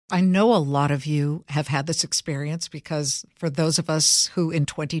I know a lot of you have had this experience because for those of us who in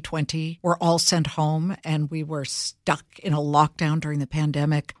 2020 were all sent home and we were stuck in a lockdown during the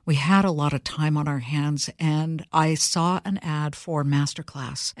pandemic, we had a lot of time on our hands. And I saw an ad for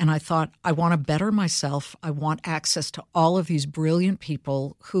Masterclass and I thought, I want to better myself. I want access to all of these brilliant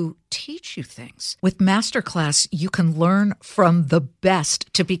people who teach you things. With Masterclass, you can learn from the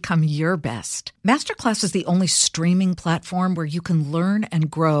best to become your best. Masterclass is the only streaming platform where you can learn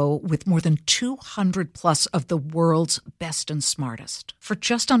and grow with more than 200 plus of the world's best and smartest. For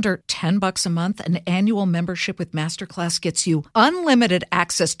just under $10 a month, an annual membership with Masterclass gets you unlimited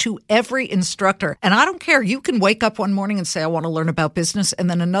access to every instructor. And I don't care. You can wake up one morning and say, I want to learn about business. And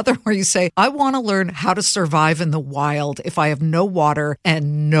then another where you say, I want to learn how to survive in the wild if I have no water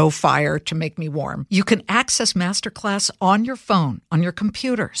and no fire to make me warm. You can access Masterclass on your phone, on your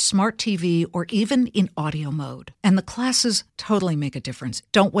computer, smart TV, or even in audio mode. And the classes totally make a difference.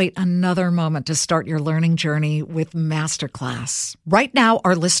 Don't wait another moment to start your learning journey with Masterclass. Right now,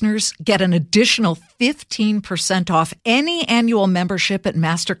 our listeners get an additional 15% off any annual membership at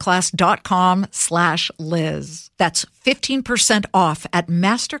masterclass.com/Liz. That's 15% off at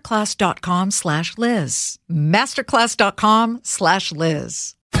masterclass.com/Liz.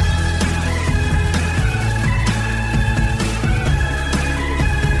 Masterclass.com/Liz.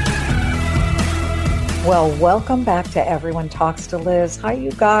 Well, welcome back to Everyone Talks to Liz. Hi, you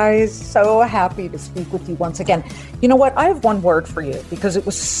guys. So happy to speak with you once again. You know what? I have one word for you because it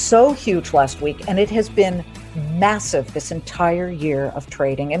was so huge last week and it has been massive this entire year of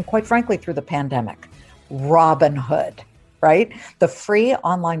trading and quite frankly through the pandemic. Robinhood, right? The free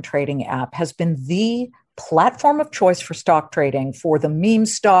online trading app has been the platform of choice for stock trading for the meme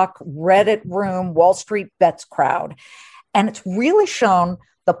stock, Reddit room, Wall Street bets crowd. And it's really shown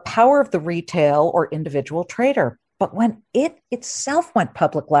the power of the retail or individual trader. But when it itself went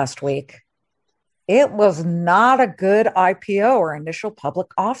public last week, it was not a good IPO or initial public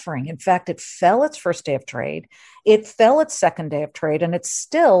offering. In fact, it fell its first day of trade. It fell its second day of trade, and it's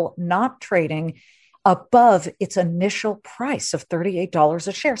still not trading above its initial price of $38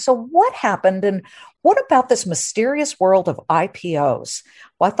 a share. So what happened and what about this mysterious world of IPOs?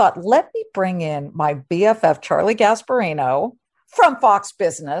 Well, I thought, let me bring in my BFF, Charlie Gasparino, from Fox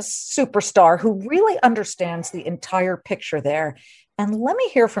Business, superstar, who really understands the entire picture there. And let me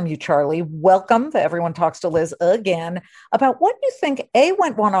hear from you, Charlie. Welcome to Everyone Talks to Liz again about what you think, A,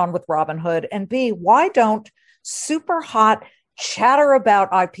 went on with Robinhood, and B, why don't super hot chatter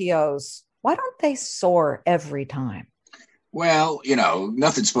about IPOs, why don't they soar every time? Well,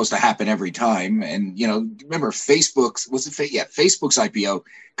 nothing's supposed to happen every time. And, remember Facebook's IPO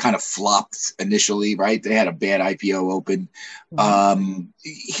kind of flopped initially, right? They had a bad IPO open.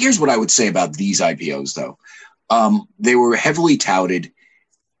 Here's what I would say about these IPOs, though. They were heavily touted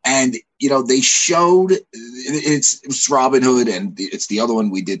and, they showed it's Robinhood and it's the other one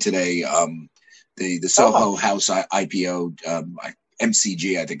we did today. The Soho House IPO,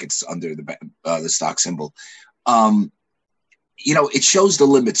 MCG, I think it's under the stock symbol. It shows the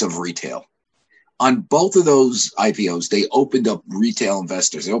limits of retail. On both of those IPOs, they opened up retail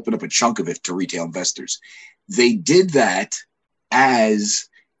investors. They opened up a chunk of it to retail investors. They did that as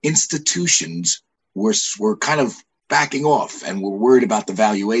institutions were kind of backing off and were worried about the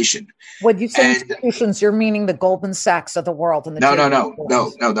valuation. When you say institutions, you're meaning the Goldman Sachs of the world. And No.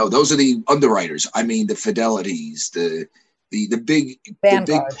 Those are the underwriters. I mean, the Fidelities, the big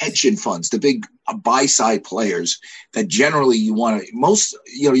pension funds, the big buy side players that generally you want most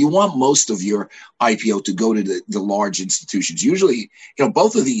of your IPO to go to the large institutions. Usually,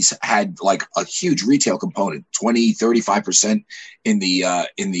 both of these had like a huge retail component, 20-35% in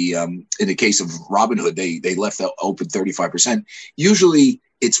the case of Robinhood, they left open 35%. Usually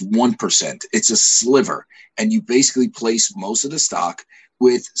it's 1%. It's a sliver. And you basically place most of the stock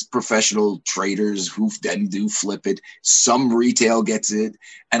with professional traders who then do flip it. Some retail gets it.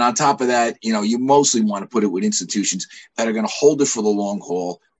 And on top of that, you mostly want to put it with institutions that are going to hold it for the long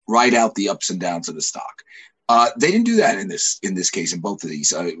haul, ride out the ups and downs of the stock. They didn't do that in this case, in both of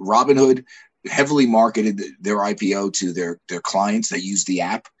these. Robinhood heavily marketed their IPO to their clients that use the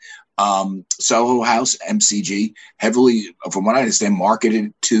app. Soho House, MCG, heavily, from what I understand,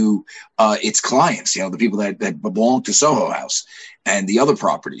 marketed to its clients, the people that belong to Soho House and the other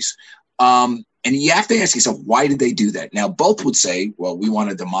properties. And you have to ask yourself, why did they do that? Now, both would say, well, we want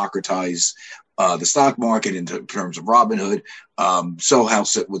to democratize the stock market in terms of Robinhood. Soho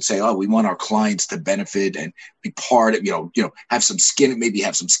House would say, oh, we want our clients to benefit and be part of, have some skin in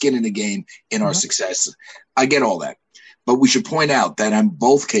the game in our success. I get all that. But we should point out that in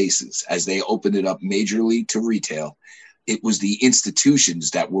both cases, as they opened it up majorly to retail, It was the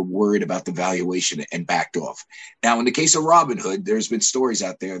institutions that were worried about the valuation and backed off. Now, in the case of Robinhood, there's been stories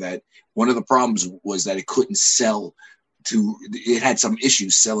out there that one of the problems was that it couldn't sell it had some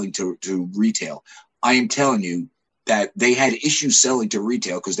issues selling to retail. I am telling you that they had issues selling to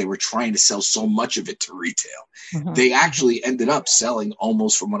retail because they were trying to sell so much of it to retail. Mm-hmm. They actually ended up selling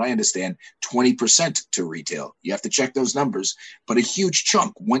almost, from what I understand, 20% to retail. You have to check those numbers, but a huge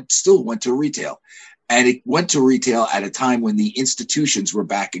chunk still went to retail. And it went to retail at a time when the institutions were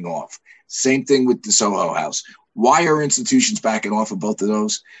backing off. Same thing with the Soho House. Why are institutions backing off of both of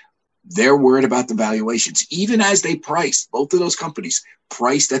those? They're worried about the valuations, even as they priced. Both of those companies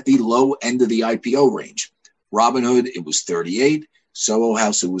priced at the low end of the IPO range. Robinhood, it was 38. Soho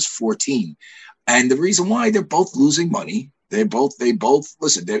House, it was 14. And the reason why, they're both losing money. They both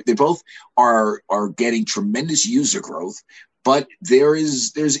are getting tremendous user growth, but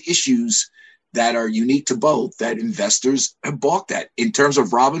there's issues that are unique to both that investors have balked at. In terms of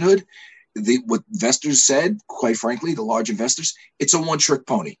Robinhood, what investors said, quite frankly, the large investors, it's a one-trick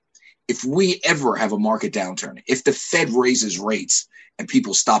pony. If we ever have a market downturn, if the Fed raises rates and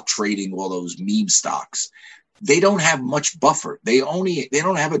people stop trading all those meme stocks, they don't have much buffer. They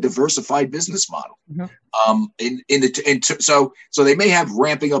don't have a diversified business model. Mm-hmm. So they may have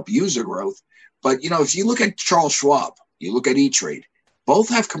ramping up user growth, but if you look at Charles Schwab, you look at E-Trade, both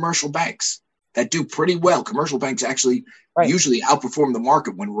have commercial banks that do pretty well. Commercial banks actually usually outperform the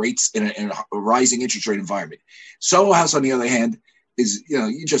market when rates in a rising interest rate environment. Soho House, on the other hand, is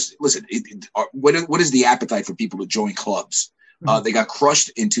you just listen. What is the appetite for people to join clubs? They got crushed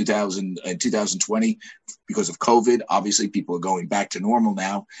in 2020 because of COVID. Obviously, people are going back to normal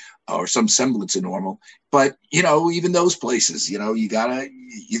now, or some semblance of normal. But even those places, you gotta,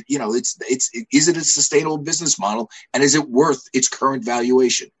 is it a sustainable business model, and is it worth its current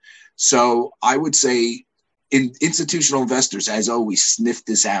valuation? So I would say, institutional investors, as always, sniff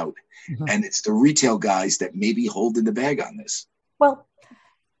this out, and it's the retail guys that may be holding the bag on this. Well,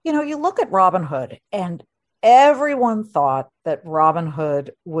 you look at Robinhood, and everyone thought that Robinhood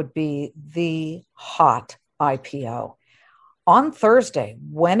would be the hot IPO. On Thursday,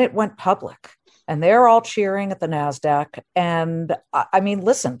 when it went public, and they're all cheering at the NASDAQ. And I mean,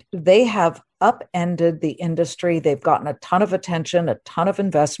 listen, they have upended the industry. They've gotten a ton of attention, a ton of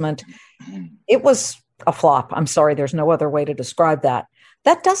investment. It was a flop. I'm sorry, there's no other way to describe that.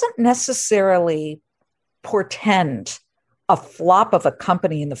 That doesn't necessarily portend a flop of a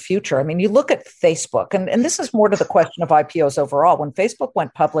company in the future. I mean, you look at Facebook, and this is more to the question of IPOs overall. When Facebook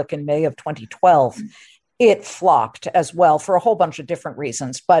went public in May of 2012, it flopped as well for a whole bunch of different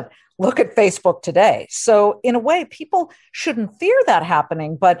reasons. But look at Facebook today. So in a way, people shouldn't fear that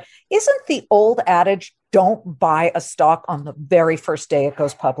happening. But isn't the old adage, don't buy a stock on the very first day it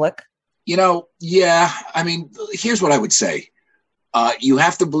goes public? Yeah. I mean, here's what I would say. You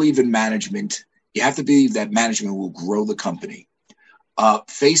have to believe in management. You have to believe that management will grow the company.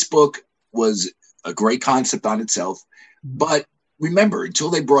 Facebook was a great concept on itself, but remember, until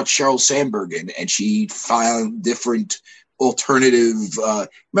they brought Sheryl Sandberg in and she found different alternative,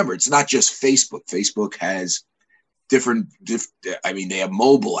 remember, it's not just Facebook. Facebook has different, I mean, they have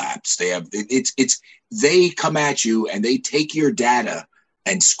mobile apps. They come at you and they take your data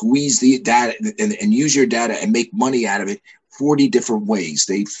and squeeze the data and use your data and make money out of it 40 different ways.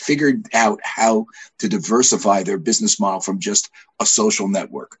 They figured out how to diversify their business model from just a social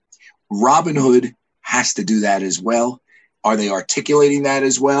network. Robinhood has to do that as well. Are they articulating that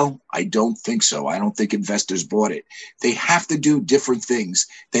as well? I don't think so. I don't think investors bought it. They have to do different things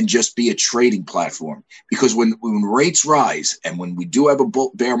than just be a trading platform. Because when rates rise and when we do have a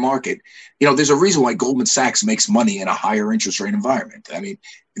bear market, there's a reason why Goldman Sachs makes money in a higher interest rate environment. I mean,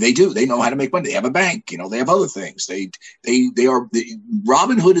 they do. They know how to make money. They have a bank. They have other things.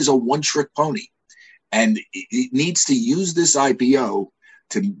 Robinhood is a one-trick pony, and it needs to use this IPO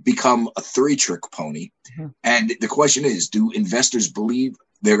to become a three-trick pony. Mm-hmm. And the question is, do investors believe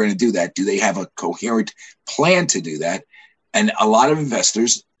they're going to do that? Do they have a coherent plan to do that? And a lot of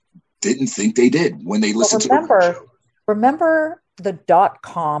investors didn't think they did when they listened to the Remember the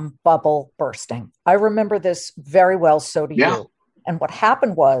 .com bubble bursting. I remember this very well, so do you. And what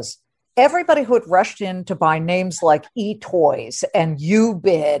happened was everybody who had rushed in to buy names like eToys and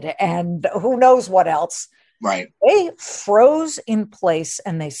UBid and who knows what else, right, they froze in place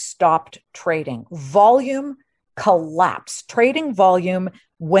and they stopped trading. Volume collapsed. Trading volume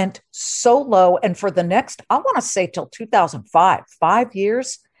went so low. And for the next, I want to say till 2005, 5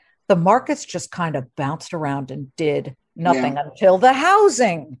 years, the markets just kind of bounced around and did nothing until the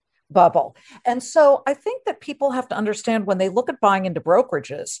housing bubble. And so I think that people have to understand when they look at buying into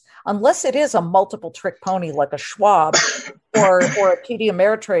brokerages, unless it is a multiple trick pony like a Schwab or a TD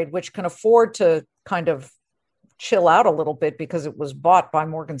Ameritrade, which can afford to kind of chill out a little bit because it was bought by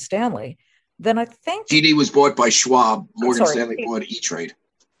Morgan Stanley, then I think TD was bought by Schwab. Morgan Stanley bought E-Trade.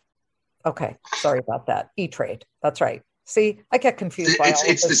 Okay, sorry about that. E-Trade. That's right. See, I get confused.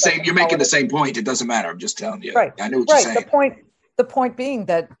 It's the same. You're making the same point. It doesn't matter. I'm just telling you. Right. I know what you're saying. The point being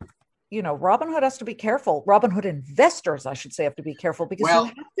that, Robinhood has to be careful. Robinhood investors, I should say, have to be careful because you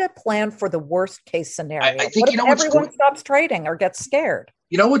have to plan for the worst case scenario. I think everyone stops trading or gets scared.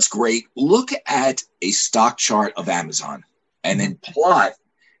 You know what's great? Look at a stock chart of Amazon and then plot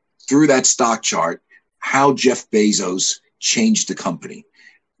through that stock chart how Jeff Bezos changed the company.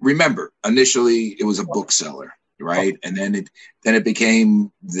 Remember, initially it was a bookseller, right? And then it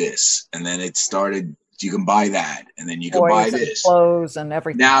became this, and then it started. You can buy that, and then you can buy this, clothes and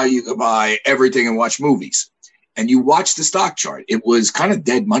everything. Now you can buy everything and watch movies. And you watch the stock chart. It was kind of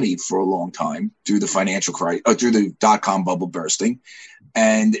dead money for a long time through the financial crisis, through the dot-com bubble bursting,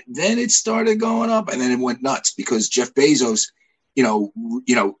 and then it started going up, and then it went nuts because Jeff Bezos,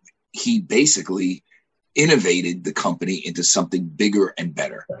 he basically innovated the company into something bigger and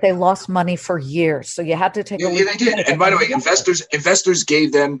better. But they lost money for years, so you had to take. Yeah, they did. And by the way, investors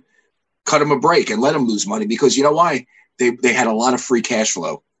cut him a break and let him lose money because you know why? They had a lot of free cash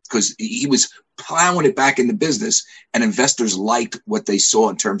flow because he was plowing it back into business, and investors liked what they saw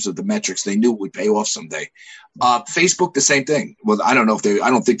in terms of the metrics. They knew it would pay off someday. Facebook, the same thing. Well, I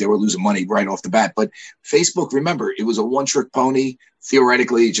don't think they were losing money right off the bat, but Facebook, remember, it was a one-trick pony.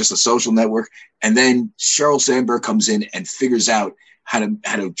 Theoretically, just a social network. And then Sheryl Sandberg comes in and figures out how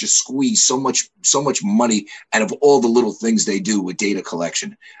to just squeeze so much money out of all the little things they do with data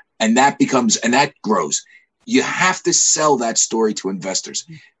collection. And that grows. You have to sell that story to investors.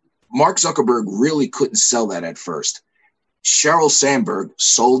 Mark Zuckerberg really couldn't sell that at first. Sheryl Sandberg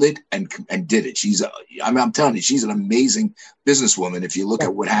sold it and did it. I'm telling you, she's an amazing businesswoman. If you look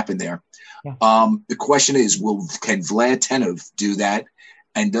at what happened there, the question is, can Vlad Tenev do that?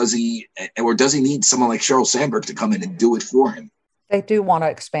 And does he need someone like Sheryl Sandberg to come in and do it for him? They do want to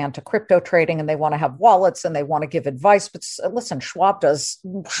expand to crypto trading, and they want to have wallets, and they want to give advice. But listen, Schwab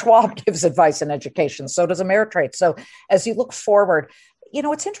gives advice in education. So does Ameritrade. So as you look forward,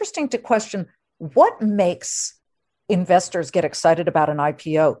 it's interesting to question what makes investors get excited about an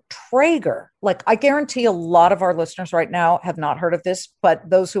IPO. Traeger, I guarantee a lot of our listeners right now have not heard of this, but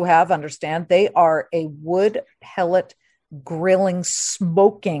those who have understand they are a wood pellet grilling,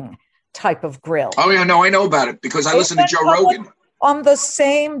 smoking type of grill. Oh yeah, no, I know about it because I listened to Joe Rogan on the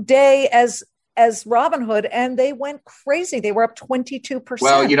same day as Robinhood, and they went crazy. They were up 22%.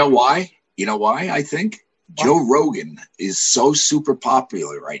 Well, you know why? I think Joe Rogan is so super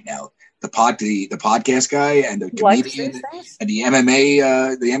popular right now. The podcast guy and the comedian and the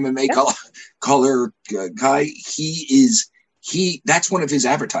MMA color guy. That's one of his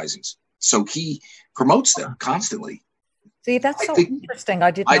advertisings. So he promotes them constantly. See, that's interesting.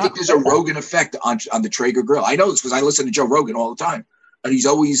 I think there's a Rogan effect on the Traeger grill. I know this because I listen to Joe Rogan all the time, and he's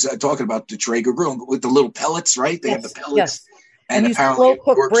always talking about the Traeger grill with the little pellets, right? They have the pellets. Yes. And you slow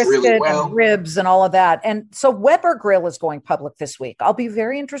cook brisket and ribs and all of that. And so Weber Grill is going public this week. I'll be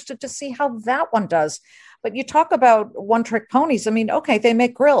very interested to see how that one does. But you talk about one-trick ponies. I mean, okay, they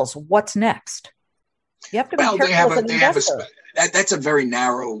make grills. What's next? You have to be careful as an investor. That's a very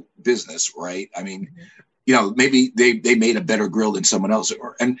narrow business, right? I mean, maybe they made a better grill than someone else.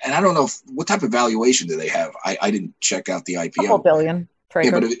 And I don't know what type of valuation do they have. I didn't check out the IPO. $2 billion.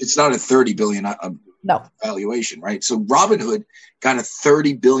 Yeah, but it's not a $30 billion valuation, right? So Robinhood got a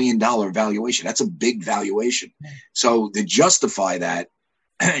 $30 billion valuation. That's a big valuation. So to justify that,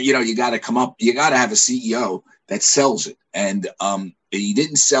 you got to have a CEO that sells it. And he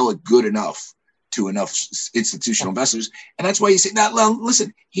didn't sell it good enough to enough institutional investors. And that's why you say, now,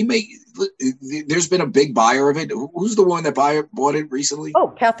 listen, there's been a big buyer of it. Who's the one that bought it recently? Oh,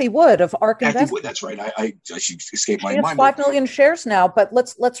 Cathie Wood of ARK Investment. Wood, that's right. I should escape my mind. 5 million shares now, but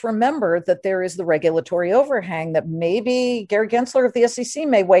let's remember that there is the regulatory overhang that maybe Gary Gensler of the SEC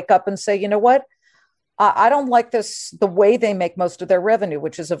may wake up and say, you know what? I don't like the way they make most of their revenue,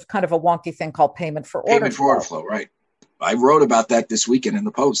 which is kind of a wonky thing called payment for order flow, right? I wrote about that this weekend in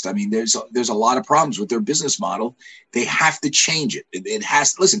the Post. I mean, there's a lot of problems with their business model. They have to change it. It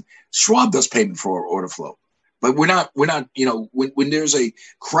has to, listen, Schwab does payment for order flow, but we're not, when there's a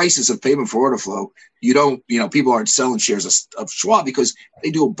crisis of payment for order flow, people aren't selling shares of Schwab because they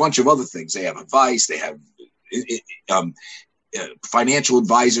do a bunch of other things. They have advice, they have financial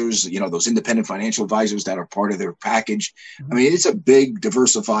advisors, those independent financial advisors that are part of their package. I mean, it's a big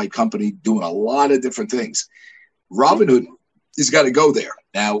diversified company doing a lot of different things. Robinhood has got to go there.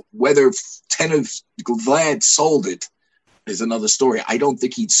 Now, whether Kenneth Vlad sold it is another story. I don't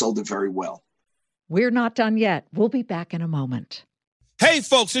think he'd sold it very well. We're not done yet. We'll be back in a moment. Hey,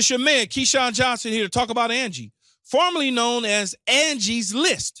 folks, it's your man, Keyshawn Johnson, here to talk about Angie, formerly known as Angie's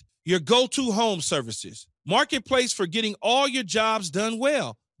List, your go-to home services marketplace for getting all your jobs done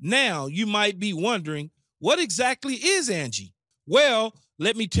well. Now, you might be wondering, what exactly is Angie? Well,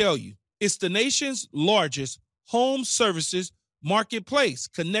 let me tell you, it's the nation's largest home services marketplace,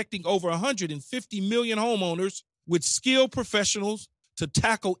 connecting over 150 million homeowners with skilled professionals to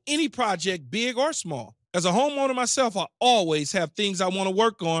tackle any project, big or small. As a homeowner myself, I always have things I want to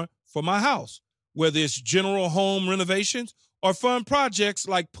work on for my house, whether it's general home renovations or fun projects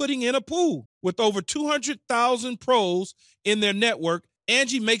like putting in a pool. With over 200,000 pros in their network,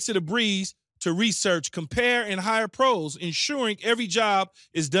 Angie makes it a breeze to research, compare, and hire pros, ensuring every job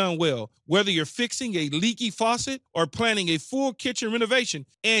is done well. Whether you're fixing a leaky faucet or planning a full kitchen renovation,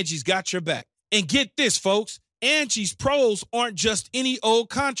 Angie's got your back. And get this, folks, Angie's pros aren't just any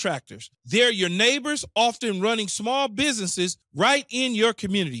old contractors. They're your neighbors, often running small businesses right in your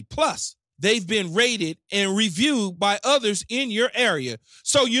community. Plus, they've been rated and reviewed by others in your area.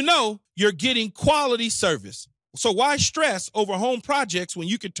 So you know you're getting quality service. So why stress over home projects when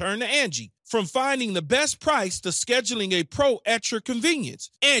you can turn to Angie? From finding the best price to scheduling a pro at your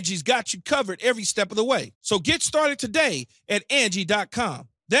convenience, Angie's got you covered every step of the way. So get started today at Angie.com.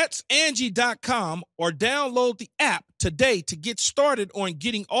 That's Angie.com, or download the app today to get started on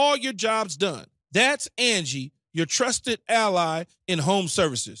getting all your jobs done. That's Angie, your trusted ally in home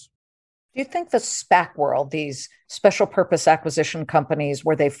services. Do you think the SPAC world, these special purpose acquisition companies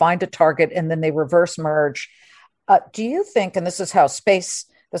where they find a target and then they reverse merge, do you think, and this is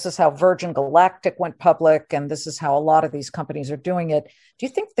how Virgin Galactic went public, and this is how a lot of these companies are doing it, do you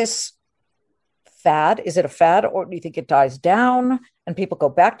think this fad, is it a fad, or do you think it dies down and people go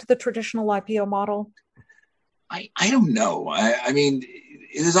back to the traditional IPO model? I don't know. I mean,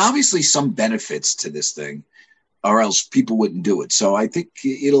 there's obviously some benefits to this thing, or else people wouldn't do it. So I think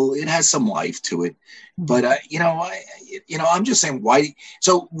it has some life to it. But I'm just saying, why?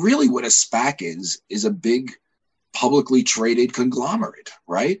 So really, what a SPAC is a big publicly traded conglomerate,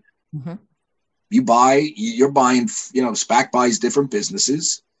 right? Mm-hmm. You're buying. SPAC buys different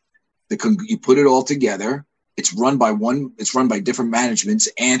businesses. You put it all together. It's run by different managements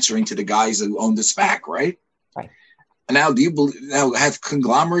answering to the guys who own the SPAC, right? Right. And now have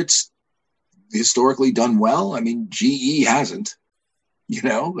conglomerates historically done well? I mean, GE hasn't.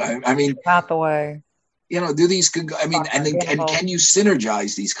 I mean, not the way. Do these? I mean, and can you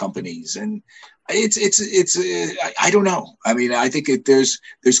synergize these companies? And it's I don't know. I mean, I think there's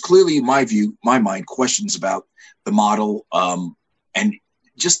clearly, in my mind, questions about the model, and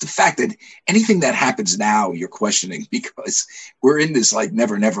just the fact that anything that happens now, you're questioning, because we're in this like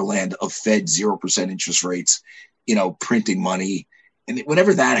never land of Fed 0% interest rates, printing money. And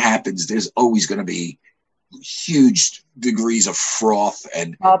whenever that happens, there's always going to be huge degrees of froth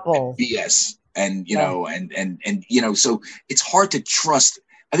and BS. And, so it's hard to trust.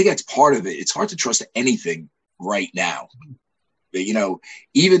 I think that's part of it. It's hard to trust anything right now.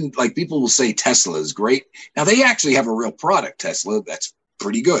 Even like people will say Tesla is great. Now they actually have a real product, Tesla. That's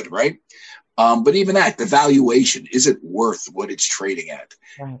pretty good, right? But even that, the valuation isn't worth what it's trading at.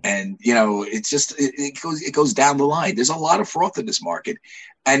 Right. And, it's just, it goes down the line. There's a lot of froth in this market.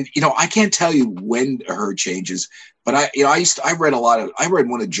 And, I can't tell you when a herd changes, but I read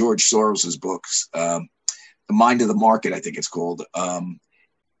one of George Soros's books, The Mind of the Market, I think it's called.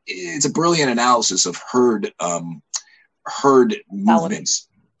 It's a brilliant analysis of herd movements.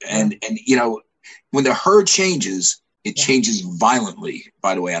 And, when the herd changes, it changes violently,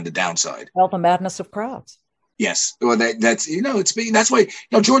 by the way, on the downside. Well, the madness of crowds. Yes. Well, that's why,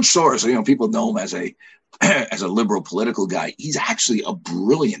 George Soros, people know him as a liberal political guy. He's actually a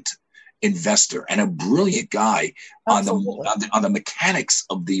brilliant investor and a brilliant guy on the mechanics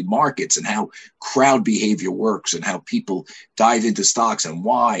of the markets and how crowd behavior works and how people dive into stocks and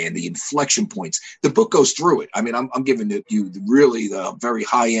why, and the inflection points. The book goes through it. I mean, I'm giving you really the very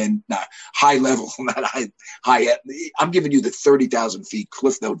high end, not high level, not high end. I'm giving you the 30,000 feet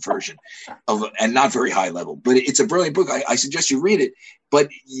Cliff Note version and not very high level, but it's a brilliant book. I suggest you read it, but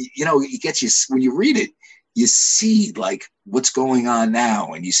it gets you, when you read it, you see like what's going on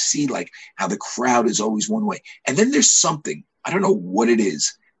now, and you see like how the crowd is always one way. And then there's something, I don't know what it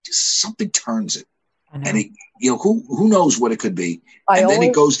is, just something turns it. And it, who knows what it could be. And then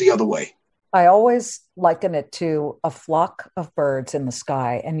it goes the other way. I always liken it to a flock of birds in the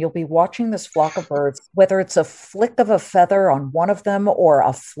sky, and you'll be watching this flock of birds, whether it's a flick of a feather on one of them or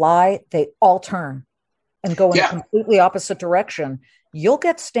a fly, they all turn and go in a completely opposite direction. You'll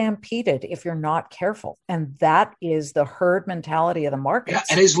get stampeded if you're not careful. And that is the herd mentality of the market.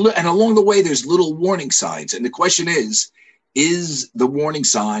 Yeah, and along the way, there's little warning signs. And the question is the warning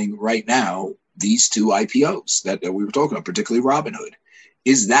sign right now these two IPOs that we were talking about, particularly Robinhood?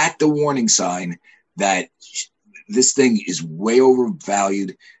 Is that the warning sign that this thing is way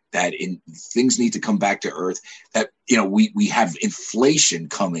overvalued, that things need to come back to earth, that, we have inflation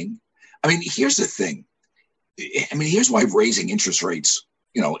coming? I mean, here's the thing. Here's why raising interest rates,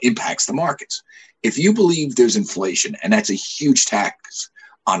 impacts the markets. If you believe there's inflation, and that's a huge tax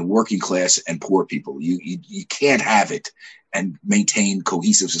on working class and poor people, you can't have it and maintain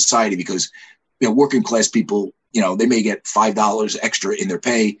cohesive society because, working class people, they may get $5 extra in their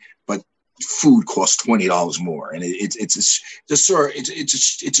pay, but food costs $20 more, and it's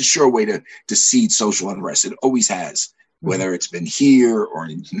a sure way to seed social unrest. It always has, whether it's been here or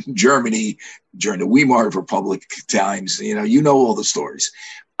in Germany during the Weimar Republic times. You know all the stories.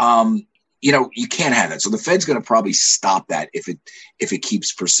 You can't have that. So the Fed's going to probably stop that if it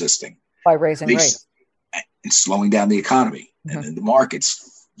keeps persisting by raising rates and slowing down the economy, and then the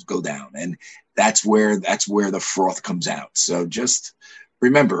markets go down, and that's where the froth comes out. So just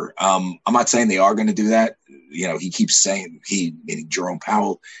remember, I'm not saying they are going to do that. He keeps saying, meaning Jerome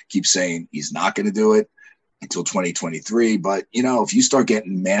Powell, keeps saying he's not going to do it until 2023. But, if you start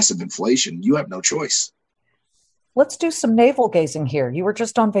getting massive inflation, you have no choice. Let's do some navel gazing here. You were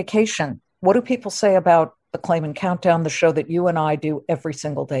just on vacation. What do people say about the Claman Countdown, the show that you and I do every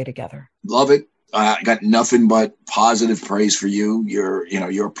single day together? Love it. I got nothing but positive praise for you.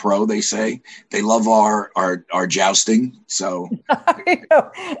 You're a pro, they say. They love our jousting. So I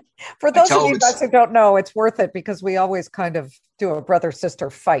know. For those of you guys who don't know, it's worth it because we always kind of do a brother-sister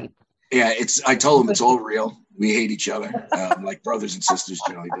fight. Yeah, I told them it's all real. We hate each other like brothers and sisters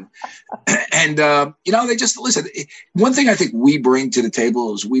generally do. And, they just listen. One thing I think we bring to the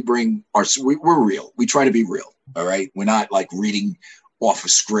table is we're real. We try to be real. All right. We're not like reading off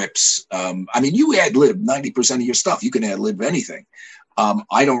of scripts. You ad lib 90% of your stuff. You can ad lib anything.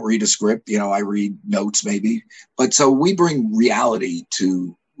 I don't read a script. I read notes maybe. But so we bring reality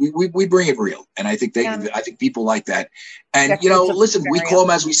to. We bring it real, and I think I think people like that. And listen, we call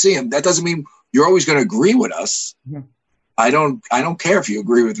them as we see them. That doesn't mean you're always going to agree with us. Mm-hmm. I don't care if you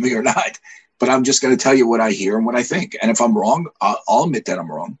agree with me or not, but I'm just going to tell you what I hear and what I think. And if I'm wrong, I'll admit that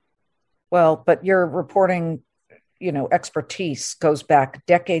I'm wrong. Well, but your reporting, expertise goes back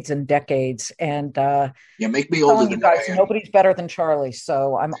decades and decades. And make me older than I am. Nobody's better than Charlie,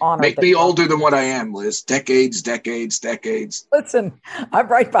 so I'm honored. Make me older than what I am, Liz. Decades. Listen, I'm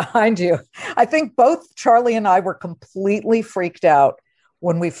right behind you. I think both Charlie and I were completely freaked out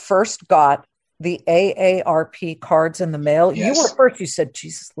when we first got the AARP cards in the mail. Yes. You were first. You said,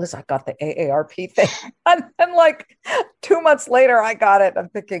 Jesus, Liz, I got the AARP thing. And then 2 months later, I got it. I'm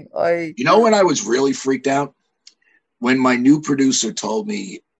thinking, when I was really freaked out? When my new producer told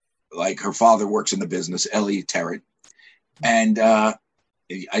me, her father works in the business, Ellie Terrett. And I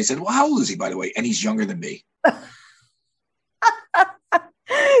said, well, how old is he, by the way? And he's younger than me.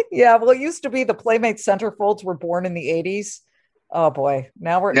 Yeah, well, it used to be the Playmate centerfolds were born in the 80s. Oh, boy.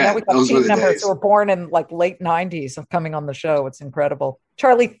 Now we got team members who were born in late 90s of coming on the show. It's incredible.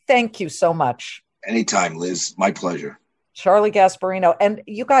 Charlie, thank you so much. Anytime, Liz. My pleasure. Charlie Gasparino. And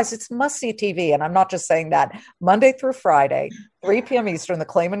you guys, it's must-see TV. And I'm not just saying that. Monday through Friday, 3 p.m. Eastern, the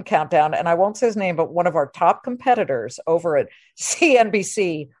Claman Countdown. And I won't say his name, but one of our top competitors over at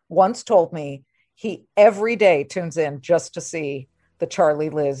CNBC once told me he every day tunes in just to see the Charlie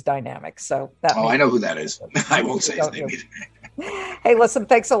Liz dynamic. So I know who that is. I won't say his name either. Hey, listen,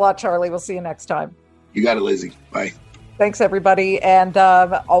 thanks a lot, Charlie. We'll see you next time. You got it, Lizzie. Bye. Thanks, everybody. And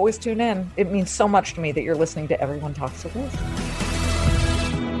always tune in. It means so much to me that you're listening to Everyone Talks to Liz.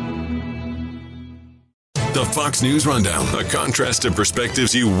 The Fox News Rundown, a contrast of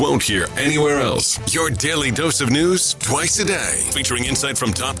perspectives you won't hear anywhere else. Your daily dose of news twice a day, featuring insight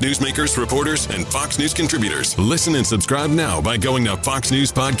from top newsmakers, reporters, and Fox News contributors. Listen and subscribe now by going to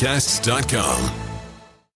foxnewspodcasts.com.